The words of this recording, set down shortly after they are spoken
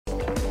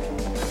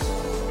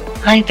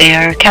Hi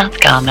there, Kath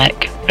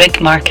Gammack,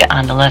 rig market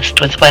analyst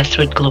with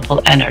Westwood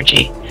Global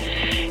Energy,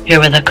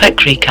 here with a quick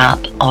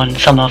recap on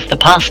some of the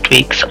past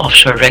week's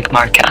offshore rig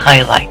market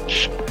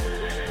highlights.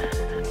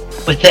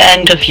 With the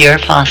end of year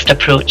fast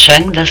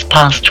approaching, this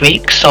past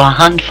week saw a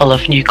handful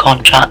of new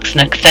contracts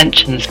and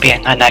extensions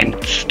being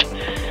announced.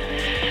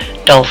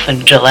 Dolphin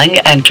Drilling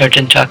entered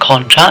into a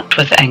contract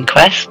with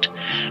Inquest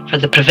for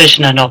the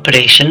provision and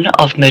operation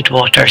of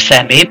mid-water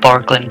semi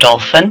Borgland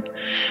Dolphin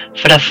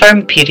for a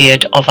firm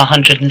period of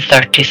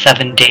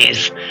 137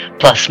 days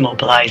plus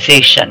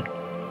mobilisation,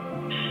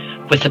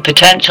 with the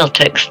potential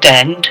to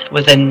extend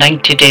within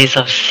 90 days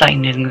of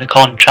signing the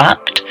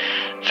contract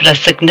for a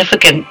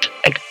significant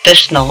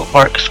additional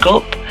work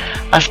scope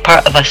as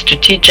part of a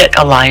strategic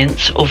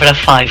alliance over a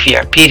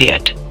 5-year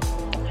period.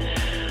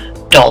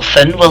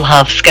 Dolphin will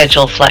have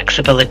schedule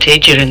flexibility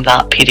during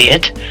that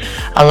period,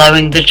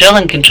 allowing the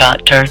drilling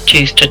contractor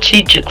to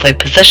strategically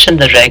position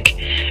the rig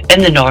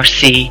in the North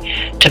Sea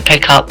to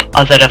pick up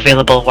other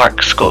available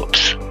work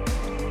scopes.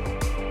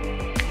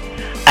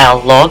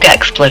 LLOG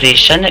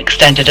Exploration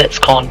extended its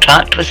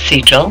contract with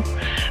Seadrill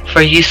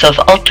for use of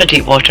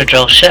ultra-deepwater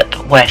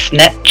drillship West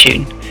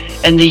Neptune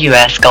in the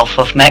US Gulf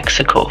of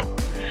Mexico.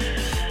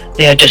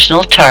 The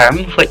additional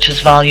term, which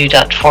is valued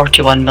at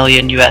 $41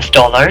 million,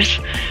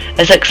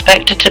 is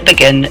expected to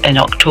begin in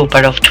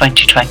October of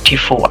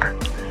 2024.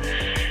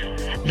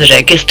 The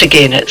rig is to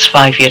gain its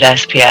 5-year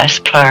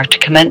SPS prior to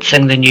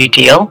commencing the new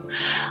deal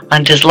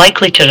and is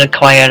likely to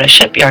require a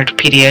shipyard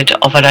period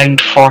of around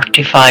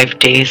 45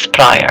 days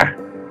prior.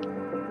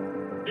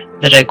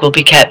 The rig will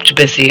be kept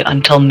busy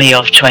until May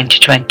of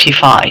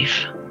 2025.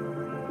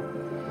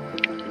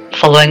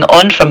 Following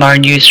on from our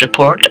news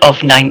report of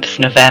 9th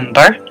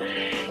November,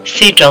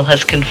 Seadrill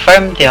has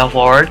confirmed the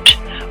award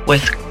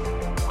with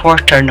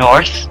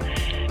QuarterNorth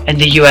in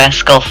the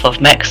US Gulf of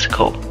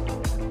Mexico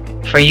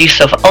for use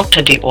of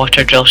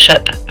ultra-deepwater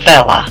drillship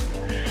Vela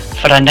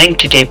for a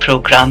 90-day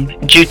program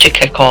due to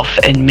kick off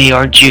in May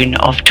or June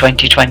of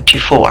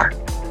 2024.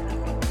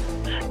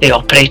 The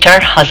operator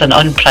has an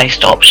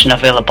unpriced option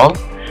available.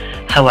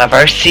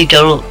 However,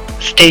 Seadrill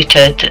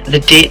stated the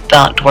date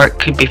that work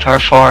could be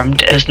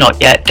performed is not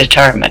yet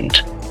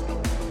determined.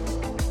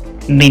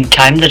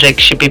 Meantime, the rig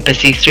should be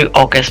busy through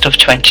August of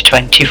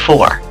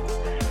 2024.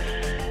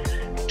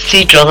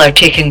 Seadrill are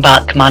taking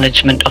back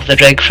management of the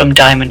rig from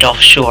Diamond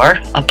Offshore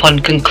upon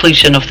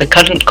conclusion of the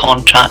current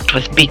contract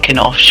with Beacon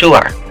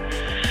Offshore,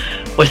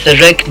 with the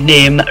rig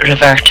name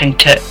reverting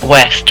to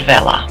West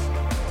Vela.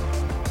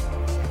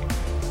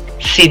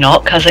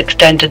 CNOOC has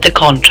extended the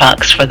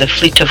contracts for the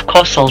fleet of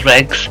COSL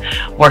rigs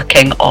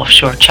working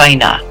offshore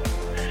China.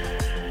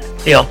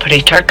 The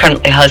operator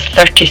currently has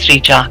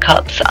 33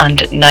 jackups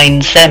and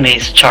 9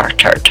 semis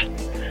chartered.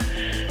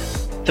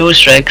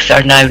 Those rigs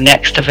are now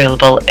next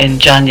available in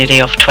January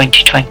of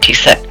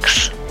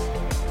 2026.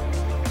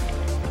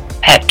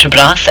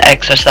 Petrobras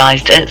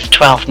exercised its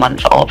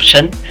 12-month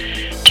option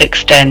to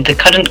extend the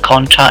current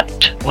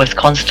contract with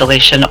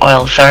Constellation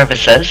Oil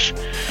Services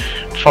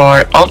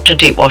for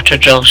ultra-deepwater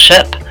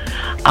drillship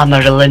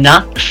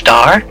Amaralina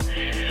Star,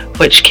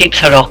 which keeps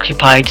her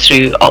occupied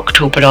through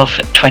October of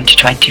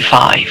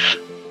 2025.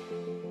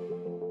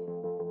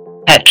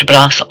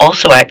 Petrobras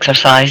also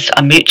exercised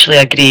a mutually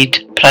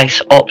agreed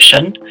price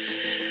option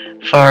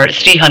for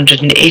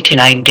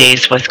 389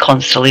 days with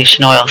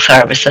Constellation Oil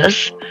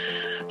Services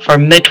for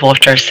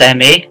mid-water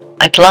semi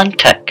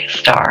Atlantic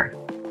Star,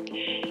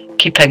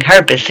 keeping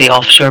her busy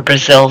offshore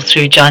Brazil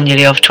through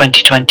January of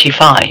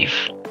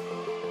 2025.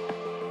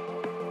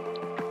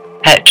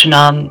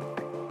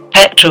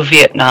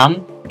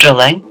 Petro-Vietnam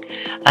Drilling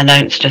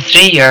announced a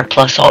 3-year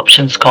plus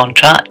options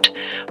contract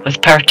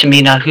with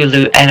Pertamina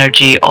Hulu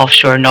Energy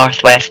offshore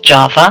Northwest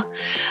Java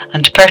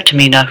and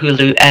Pertamina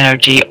Hulu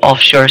Energy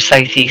offshore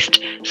Southeast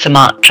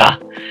Sumatra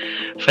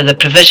for the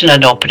provision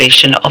and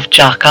operation of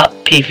jackup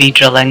PV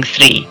Drilling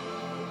 3.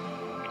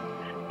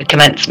 The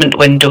commencement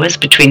window is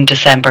between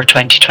December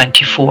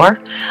 2024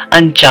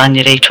 and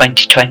January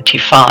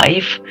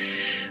 2025,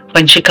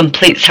 when she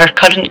completes her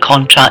current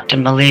contract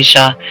in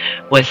Malaysia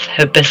with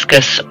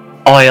Hibiscus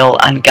Oil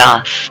and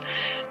Gas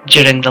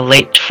during the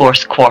late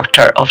 4th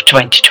quarter of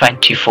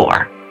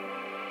 2024.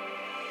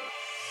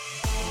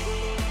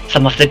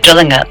 Some of the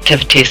drilling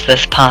activities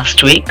this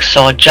past week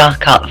saw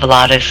jackup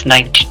Valaris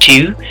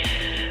 92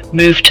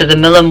 move to the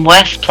Milam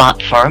West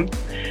platform,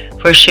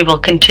 where she will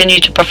continue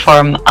to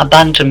perform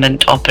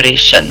abandonment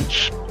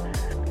operations.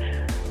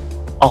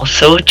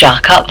 Also,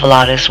 jackup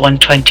Valaris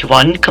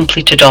 121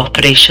 completed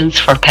operations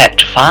for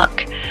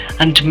Petrofac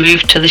and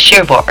moved to the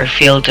Shearwater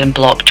field in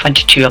Block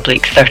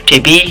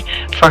 22/30B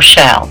for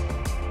Shell.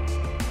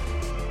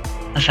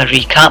 As a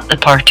recap, the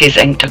parties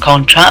inked a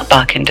contract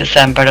back in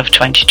December of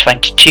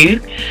 2022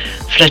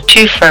 for a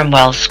 2-firm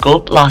well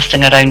scope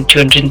lasting around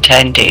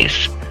 210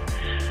 days.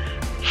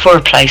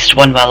 4 priced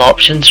 1-well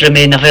options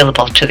remain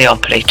available to the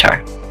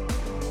operator.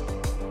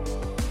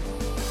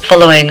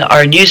 Following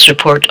our news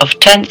report of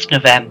 10th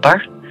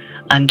November,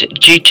 and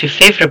due to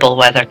favourable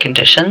weather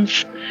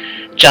conditions,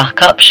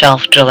 jackup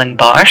shelf drilling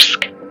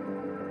Barsk,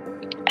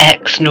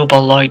 RLX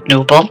Noble Lloyd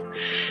Noble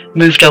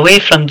moved away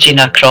from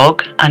Gina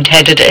Krog and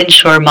headed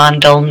inshore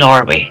Mandal,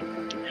 Norway.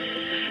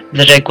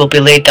 The rig will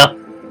be laid up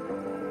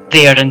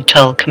there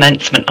until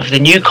commencement of the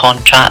new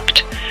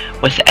contract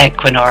with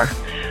Equinor,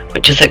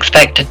 which is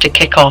expected to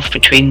kick off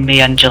between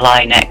May and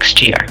July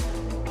next year.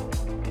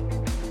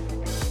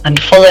 And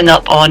following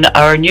up on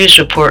our news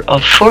report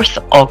of 4th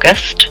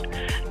August,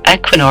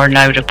 Equinor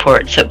now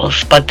reports it will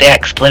spud the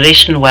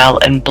exploration well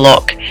in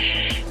block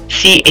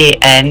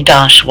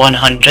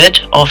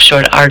CAN-100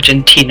 offshore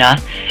Argentina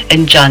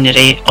in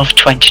January of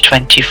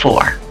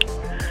 2024.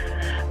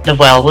 The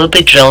well will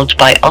be drilled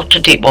by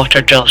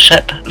ultra-deepwater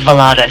drillship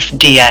Valaris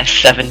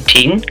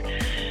DS-17,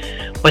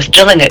 with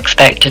drilling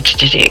expected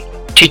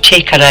to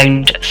take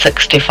around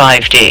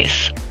 65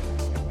 days.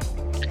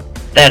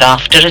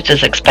 Thereafter, it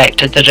is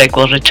expected the rig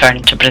will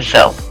return to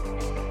Brazil.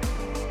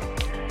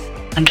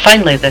 And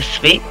finally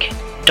this week,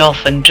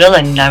 Dolphin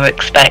Drilling now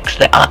expects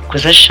the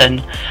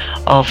acquisition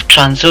of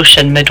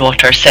Transocean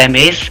Midwater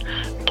Semis,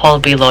 Paul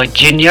B. Lloyd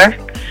Jr.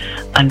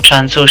 and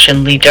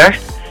Transocean Leader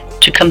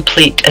to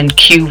complete in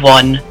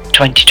Q1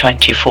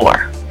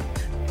 2024.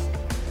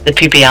 The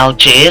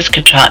PBLJ is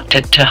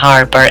contracted to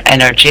Harbour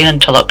Energy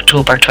until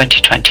October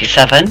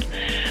 2027,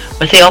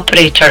 with the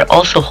operator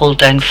also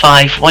holding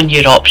 5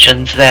 one-year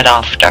options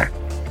thereafter.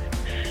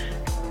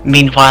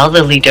 Meanwhile,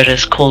 the Leader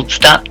is cold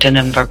stacked in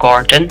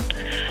Invergordon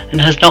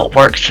and has not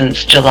worked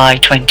since July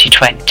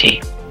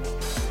 2020.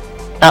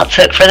 That's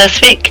it for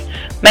this week.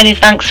 Many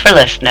thanks for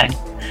listening,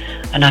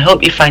 and I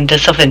hope you find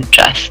this of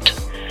interest.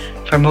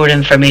 For more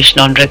information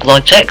on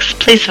RigLogics,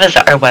 please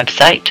visit our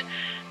website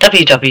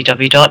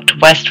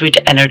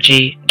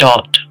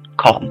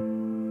www.westwoodenergy.com.